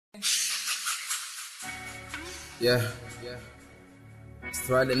Yeah. It's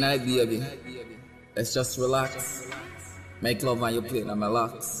Friday night, baby. Let's just relax. Make love on your plate and my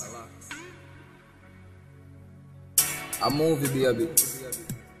locks. A movie, baby.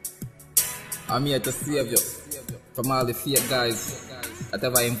 I'm here to save you from all the fake guys that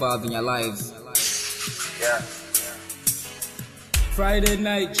ever involved in your lives. Yeah. Friday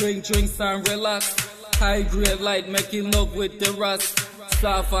night, drinks and relax. High grade light, making love with the rust.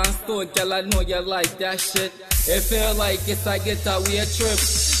 Soft and stone, girl, I know you like that shit. It feel like it's a getaway trip.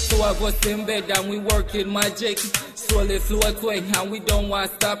 So I go in bed and we working magic. Slowly floating and we don't want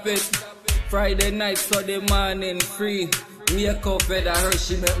to stop it. Friday night, Sunday morning free. Wake up and I heard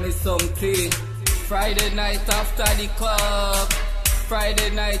she make me some tea. Friday night after the club. Friday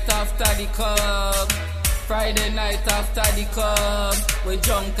night after the club. Friday night after the club. We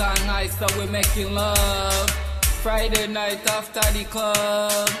drunk and high, so we making love. Friday night after the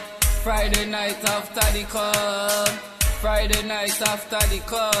club. Friday night after the club. Friday night after the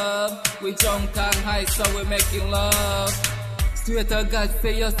club. We drunk and high, so we making love. Swear to God,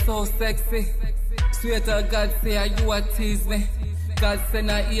 say you're so sexy. Swear to God, say you a tease me. God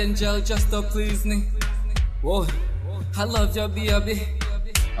send an angel just to please me. Whoa, I love your baby.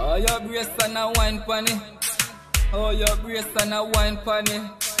 Oh, your brace and a wine pony. Oh, your brace and a wine pony.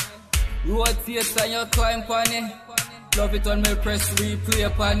 You rotate and you climb pony. Love it when me press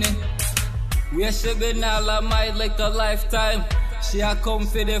replay pony. Where she been all of my like a lifetime. She a come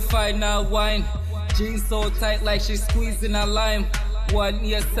for the final wine. Jeans so tight like she squeezing a lime.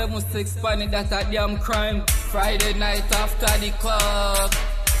 1876 pony, that a damn crime. Friday night after the club.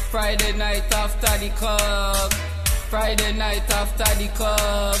 Friday night after the club. Friday night after the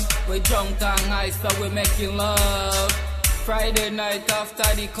club. We drunk and high, so we making love. Friday night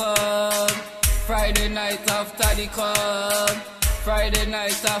after the club. Friday night after the club. Friday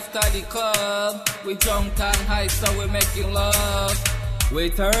night after the club. We drunk and high, so we making love. We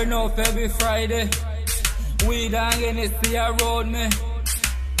turn up every Friday. We don't get see around me.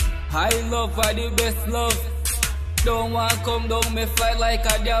 High love are the best love. Don't want come down, me fly like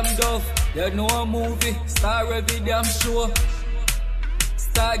a damn dove. You know a movie, star every damn show.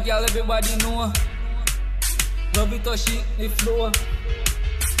 Star girl, everybody know. Love it how she the flow.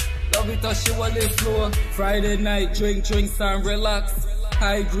 Love it how she will the flow. Friday night, drinks and relax.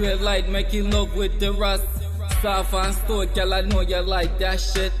 High grade light, making love with the rust. Soft and stone, girl, I know you like that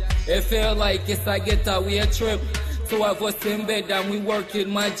shit. It feel like it's a getaway trip. So I was in bed and we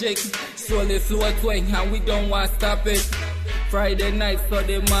working magic. Slowly floating and we don't want to stop it. Friday night,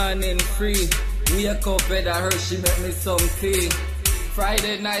 Sunday morning free. Wake up and I heard she make me some tea.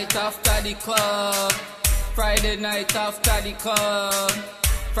 Friday night after the club. Friday night after the club.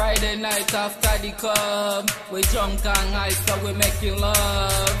 Friday night after the club. We drunk and high, so we making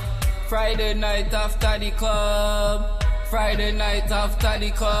love. Friday night after the club. Friday night after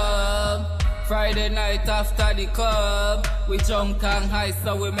the club. Friday night after the club. We drunk and high,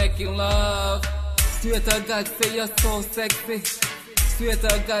 so we making love. Swear to God, say you're so sexy. Swear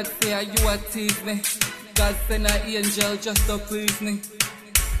to God, say you a tease me. God send an angel just to please me.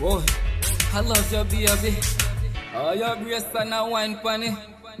 Whoa, I love your baby. Oh, your brace and a wine pony.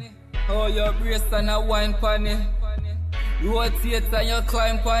 Oh, your brace and a wine pony. You rotate and you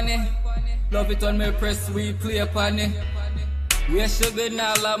climb pony. Love it when me press replay pony. Where she been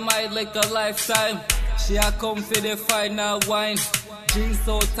all of my like a lifetime. She a come for the final wine. Jeans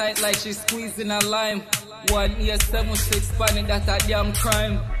so tight like she squeezing a lime. 1876 pony, that a damn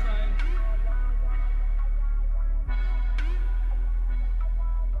crime.